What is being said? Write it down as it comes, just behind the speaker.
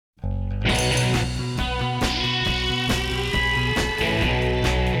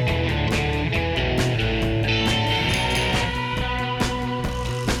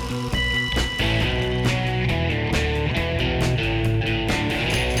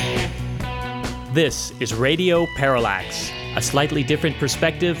This is Radio Parallax, a slightly different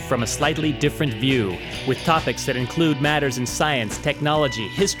perspective from a slightly different view, with topics that include matters in science, technology,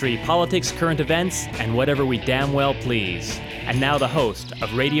 history, politics, current events, and whatever we damn well please. And now the host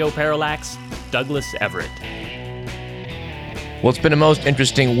of Radio Parallax, Douglas Everett. Well, it's been a most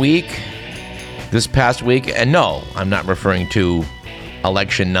interesting week this past week, and no, I'm not referring to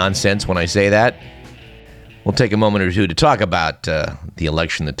election nonsense when I say that. We'll take a moment or two to talk about the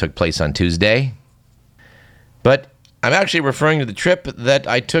election that took place on Tuesday. But I'm actually referring to the trip that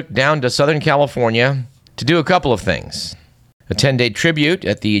I took down to Southern California to do a couple of things. A 10-day tribute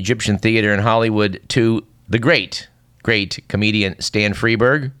at the Egyptian Theater in Hollywood to the great comedian Stan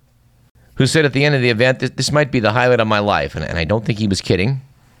Freberg, who said at the end of the event that this might be the highlight of my life, and I don't think he was kidding.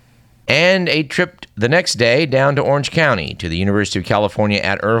 And a trip the next day down to Orange County to the University of California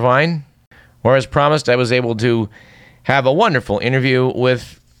at Irvine, where, as promised, I was able to have a wonderful interview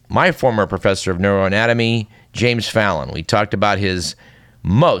with my former professor of neuroanatomy, James Fallon. We talked about his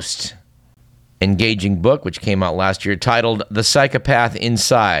most engaging book, which came out last year, titled The Psychopath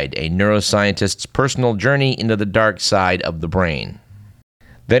Inside, a Neuroscientist's Personal Journey into the Dark Side of the Brain.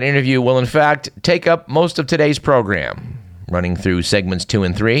 That interview will, in fact, take up most of today's program, running through segments 2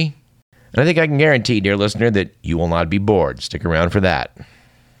 and 3. And I think I can guarantee, dear listener, that you will not be bored. Stick around for that.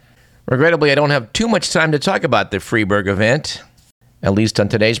 Regrettably, I don't have too much time to talk about the Freberg event, at least on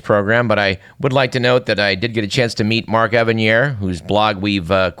today's program, but I would like to note that I did get a chance to meet Mark Evanier, whose blog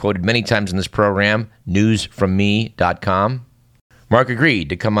we've quoted many times in this program, newsfromme.com. Mark agreed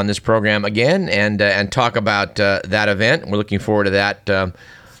to come on this program again and talk about that event. We're looking forward to that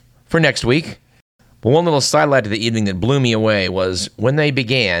for next week. But one little sidelight of the evening that blew me away was when they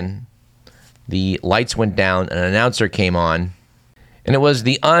began, the lights went down, an announcer came on, and it was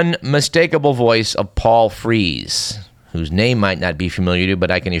the unmistakable voice of Paul Frees, whose name might not be familiar to you,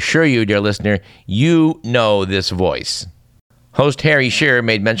 but I can assure you, dear listener, you know this voice. Host Harry Shearer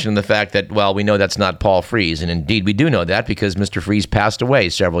made mention of the fact that, well, we know that's not Paul Frees, and indeed we do know that because Mr. Frees passed away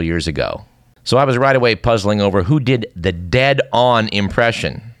several years ago. So I was right away puzzling over who did the dead-on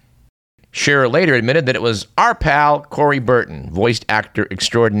impression. Shearer later admitted that it was our pal Corey Burton, voiced actor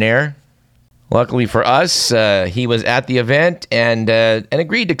extraordinaire. Luckily for us, he was at the event and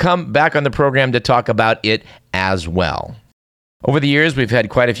agreed to come back on the program to talk about it as well. Over the years, we've had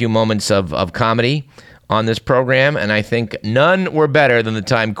quite a few moments of comedy on this program, and I think none were better than the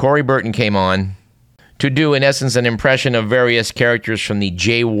time Corey Burton came on to do, in essence, an impression of various characters from the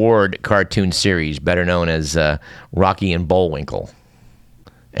Jay Ward cartoon series, better known as Rocky and Bullwinkle,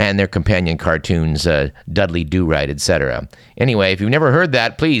 and their companion cartoons, Dudley Do-Right, etc. Anyway, if you've never heard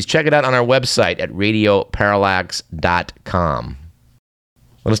that, please check it out on our website at radioparallax.com.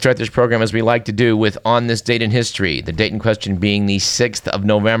 Let's start this program as we like to do with On This Date in History, the date in question being the 6th of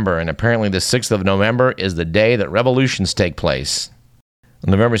November, and apparently the 6th of November is the day that revolutions take place.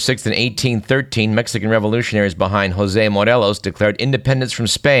 On November 6th in 1813, Mexican revolutionaries behind José Morelos declared independence from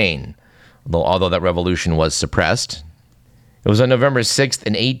Spain, although that revolution was suppressed. It was on November 6th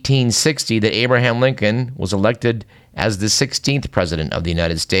in 1860 that Abraham Lincoln was elected as the 16th president of the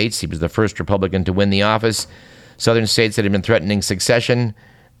United States. He was the first Republican to win the office. Southern states that had been threatening secession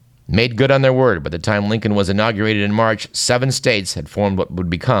made good on their word. By the time Lincoln was inaugurated in March, 7 states had formed what would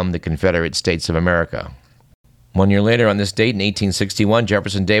become the Confederate States of America. 1 year later, on this date in 1861,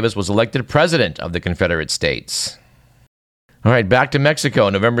 Jefferson Davis was elected president of the Confederate States. All right, back to Mexico,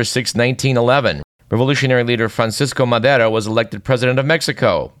 November 6, 1911. Revolutionary leader Francisco Madero was elected president of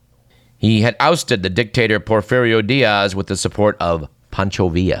Mexico. He had ousted the dictator Porfirio Diaz with the support of Pancho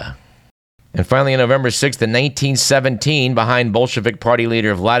Villa. And finally, on November 6th, in 1917, behind Bolshevik party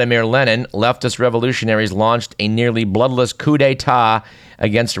leader Vladimir Lenin, leftist revolutionaries launched a nearly bloodless coup d'etat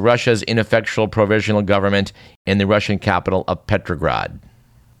against Russia's ineffectual provisional government in the Russian capital of Petrograd.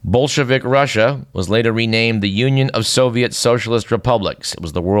 Bolshevik Russia was later renamed the Union of Soviet Socialist Republics. It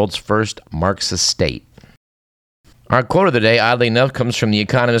was the world's first Marxist state. Our quote of the day, oddly enough, comes from The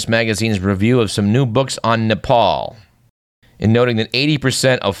Economist magazine's review of some new books on Nepal. In noting that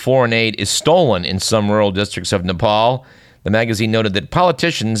 80% of foreign aid is stolen in some rural districts of Nepal, the magazine noted that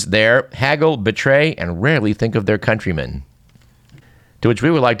politicians there haggle, betray, and rarely think of their countrymen. To which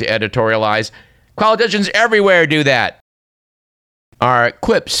we would like to editorialize, politicians everywhere do that. Our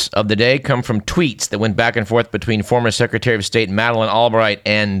quips of the day come from tweets that went back and forth between former Secretary of State Madeleine Albright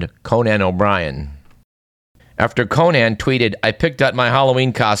and Conan O'Brien. After Conan tweeted, "I picked out my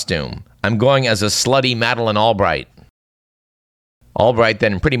Halloween costume. I'm going as a slutty Madeleine Albright." Albright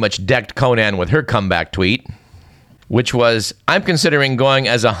then pretty much decked Conan with her comeback tweet, which was, "I'm considering going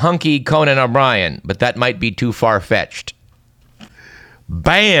as a hunky Conan O'Brien, but that might be too far-fetched."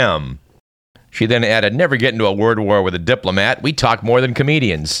 Bam! She then added, never get into a word war with a diplomat. We talk more than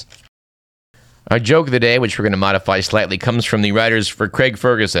comedians. Our joke of the day, which we're going to modify slightly, comes from the writers for Craig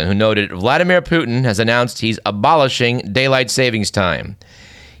Ferguson, who noted Vladimir Putin has announced he's abolishing daylight savings time.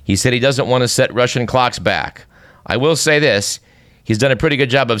 He said he doesn't want to set Russian clocks back. I will say this, he's done a pretty good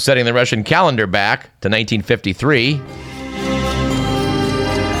job of setting the Russian calendar back to 1953.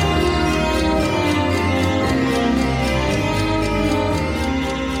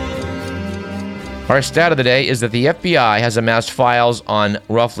 Our stat of the day is that the FBI has amassed files on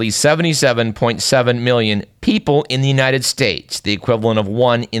roughly 77.7 million people in the United States, the equivalent of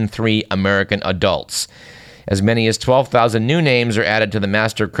 1 in 3 American adults. As many as 12,000 new names are added to the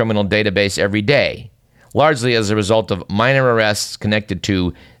master criminal database every day, largely as a result of minor arrests connected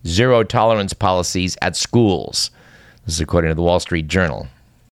to zero-tolerance policies at schools. This is according to the Wall Street Journal.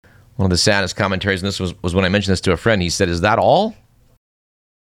 One of the saddest commentaries, and this was when I mentioned this to a friend, he said, is that all?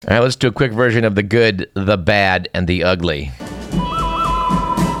 All right, let's do a quick version of the good, the bad, and the ugly.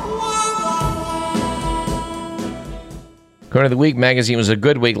 According to The Week magazine, it was a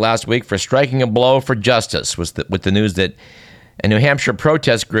good week last week for striking a blow for justice, with the news that a New Hampshire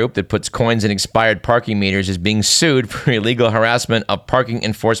protest group that puts coins in expired parking meters is being sued for illegal harassment of parking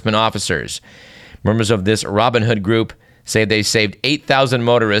enforcement officers. Members of this Robin Hood group say they saved 8,000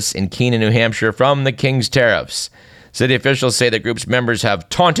 motorists in Keene, New Hampshire from the King's tariffs. City officials say the group's members have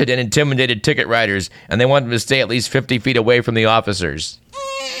taunted and intimidated ticket riders, and they want them to stay at least 50 feet away from the officers.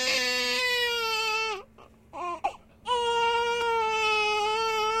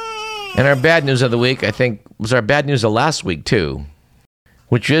 And our bad news of the week, I think, was our bad news of last week, too,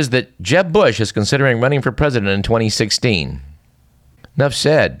 which is that Jeb Bush is considering running for president in 2016. Enough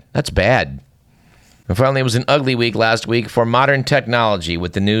said. That's bad. And finally, it was an ugly week last week for modern technology,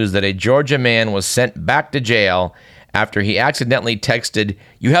 with the news that a Georgia man was sent back to jail after he accidentally texted,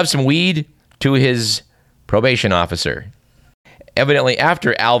 "You have some weed?" to his probation officer. Evidently,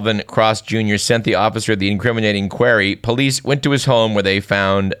 after Alvin Cross Jr. sent the officer the incriminating query, police went to his home where they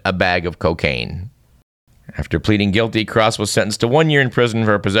found a bag of cocaine. After pleading guilty, Cross was sentenced to 1 year in prison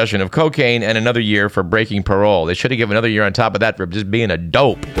for possession of cocaine and another year for breaking parole. They should have given another year on top of that for just being a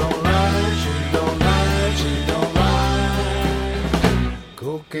dope. Don't lie,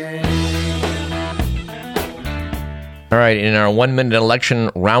 cocaine. All right, in our 1-minute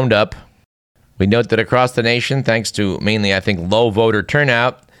election roundup, we note that across the nation, thanks to mainly, I think, low voter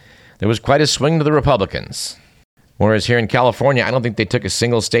turnout, there was quite a swing to the Republicans. Whereas here in California, I don't think they took a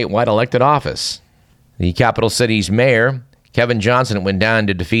single statewide elected office. The capital city's mayor, Kevin Johnson, went down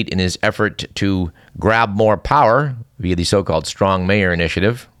to defeat in his effort to grab more power via the so-called Strong Mayor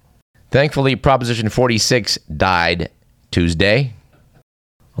Initiative. Thankfully, Proposition 46 died Tuesday.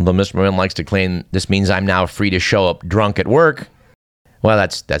 Although Mr. Marin likes to claim this means I'm now free to show up drunk at work. Well,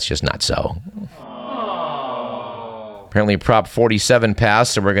 that's just not so. Apparently, Prop 47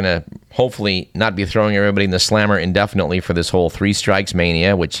 passed, so we're going to hopefully not be throwing everybody in the slammer indefinitely for this whole 3 strikes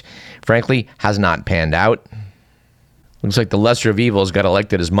mania, which, frankly, has not panned out. Looks like the lesser of evils got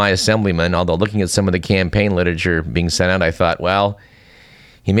elected as my assemblyman, although looking at some of the campaign literature being sent out, I thought, well,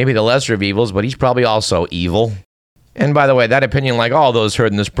 he may be the lesser of evils, but he's probably also evil. And by the way, that opinion, like all those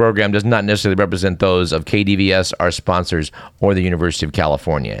heard in this program, does not necessarily represent those of KDVS, our sponsors, or the University of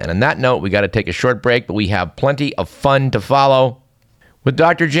California. And on that note, we got to take a short break, but we have plenty of fun to follow with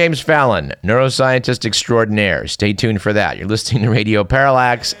Dr. James Fallon, neuroscientist extraordinaire. Stay tuned for that. You're listening to Radio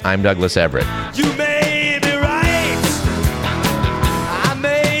Parallax. I'm Douglas Everett. You may be right, I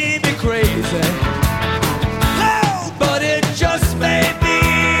may be crazy.